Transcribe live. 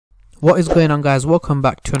What is going on, guys? Welcome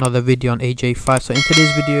back to another video on AJ5. So in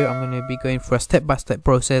today's video I'm going to be going for a step-by-step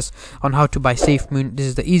process on how to buy Safemoon. This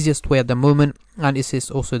is the easiest way at the moment, and this is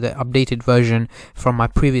also the updated version from my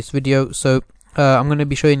previous video. So I'm going to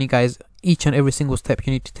be showing you guys each and every single step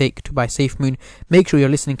you need to take to buy Safemoon. Make sure you're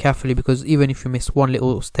listening carefully, because even if you miss one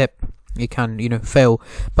little step you can fail.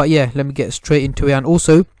 But yeah, let me get straight into it. And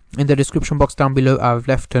also in the description box down below I've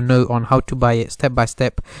left a note on how to buy it step by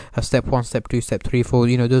step, step 1, step 2, step 3,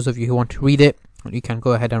 4. Those of you who want to read it, you can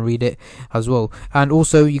go ahead and read it as well. And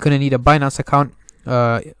also you're going to need a Binance account.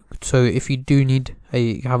 So if you do need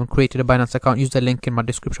you haven't created a Binance account, use the link in my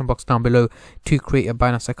description box down below to create a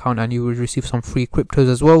Binance account, and you will receive some free cryptos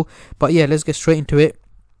as well. But yeah, let's get straight into it.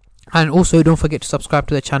 And also don't forget to subscribe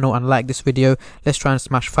to the channel and like this video. Let's try and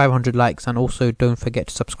smash 500 likes, and also don't forget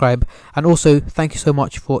to subscribe. And also thank you so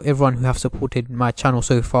much for everyone who have supported my channel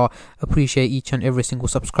so far. Appreciate each and every single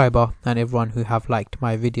subscriber and everyone who have liked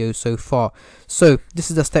my videos so far. So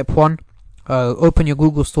this is the step 1. Open your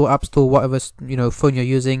Google Store, App Store, whatever phone you're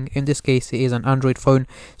using. In this case it is an Android phone.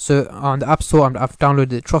 So on the App Store I've downloaded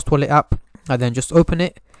the Trust Wallet app, and then just open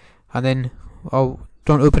it. And then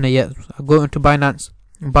don't open it yet, go into Binance,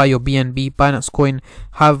 buy your BNB, Binance coin,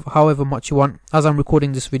 have however much you want. As I'm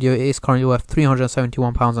recording this video, it is currently worth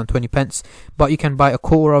 £371.20, but you can buy a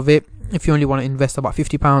quarter of it if you only want to invest about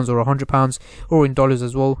 £50 or £100, or in dollars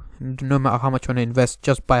as well. No matter how much you want to invest,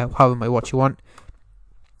 just buy however much you want.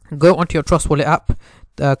 Go onto your Trust Wallet app,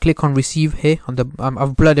 click on receive here on the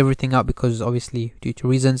I've blurred everything out because obviously due to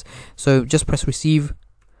reasons. So just press receive,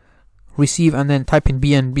 and then type in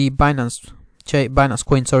BNB, Binance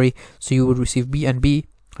coin, sorry. So you would receive BNB,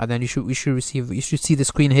 and then you should see the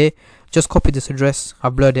screen here. Just copy this address.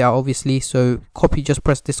 I've blurred it out obviously, so just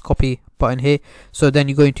press this copy button here. So then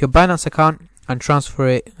you go into your Binance account and transfer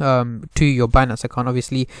it to your Binance account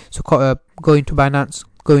obviously. So go into Binance,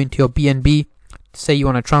 go into your BNB, say you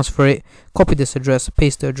want to transfer it, copy this address,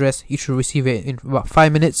 paste the address. You should receive it in about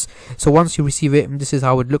 5 minutes. So once you receive it, this is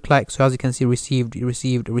how it would look like. So as you can see,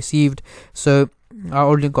 received. So I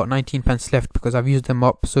only got 19 pence left because I've used them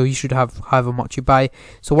up. So you should have however much you buy.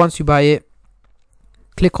 So once you buy it,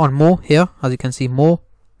 click on more here. As you can see, more.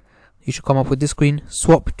 You should come up with this screen.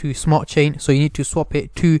 Swap to Smartchain. So you need to swap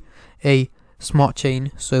it to a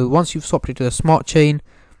Smartchain. So once you've swapped it to the Smartchain,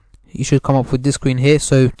 you should come up with this screen here.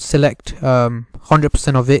 So select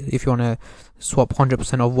 100% of it if you want to swap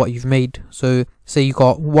 100% of what you've made. So say you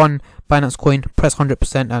got one Binance coin, press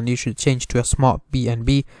 100%, and you should change to a Smart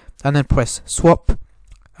BNB, and then press swap.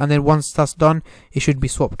 And then once that's done, it should be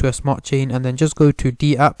swapped to a Smartchain. And then just go to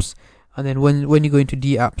D apps, and then when you go into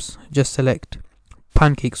D apps, just select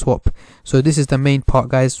Pancake Swap. So this is the main part,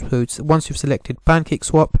 guys. So once you've selected Pancake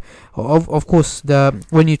Swap, of course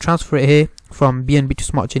when you transfer it here from BNB to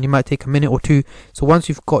Smartchain, it might take a minute or two. So once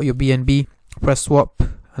you've got your BNB, press swap,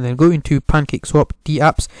 and then go into Pancake Swap D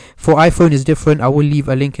apps. For iPhone is different. I will leave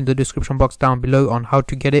a link in the description box down below on how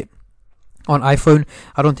to get it. On iPhone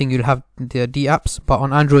I don't think you'll have the D apps, but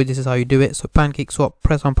on Android this is how you do it. So Pancake Swap,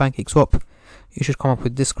 press on Pancake Swap, you should come up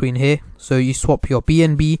with this screen here. So you swap your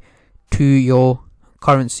BNB to your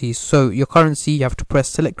currency. So your currency, you have to press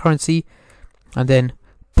select currency and then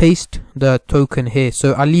paste the token here.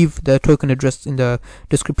 So I'll leave the token address in the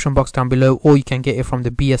description box down below, or you can get it from the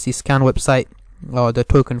BSC scan website, or the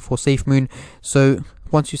token for Safemoon. So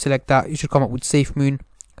once you select that, you should come up with Safemoon,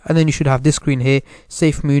 and then you should have this screen here,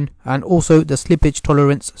 Safemoon. And also the slippage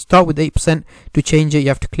tolerance, start with 8%. To change it you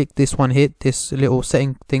have to click this one here, this little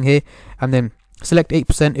setting thing here, and then select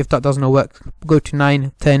 8%. If that doesn't work, go to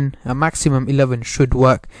 9, 10, a maximum 11 should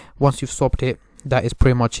work. Once you've swapped it, that is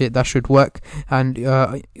pretty much it. That should work. And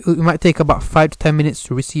it might take about 5 to 10 minutes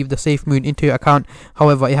to receive the Safemoon into your account.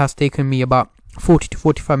 However, it has taken me about 40 to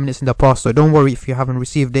 45 minutes in the past, so don't worry if you haven't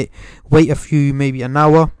received it. Wait maybe an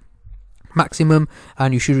hour maximum,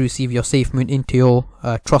 and you should receive your Safemoon into your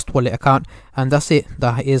Trust Wallet account. And that's it.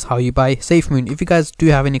 That is how you buy Safemoon. If you guys do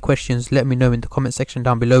have any questions, let me know in the comment section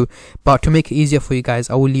down below. But to make it easier for you guys,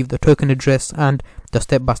 I will leave the token address and the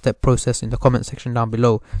step-by-step process in the comment section down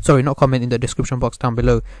below. Sorry, not comment, in the description box down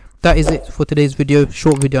below. That is it for today's video.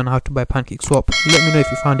 Short video on how to buy Pancake Swap. Let me know if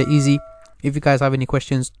you found it easy. If you guys have any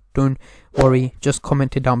questions, don't worry, just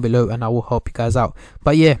comment it down below and I will help you guys out.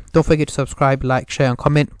 But yeah, don't forget to subscribe, like, share and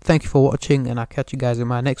comment. Thank you for watching, and I'll catch you guys in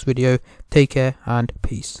my next video. Take care and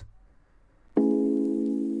peace.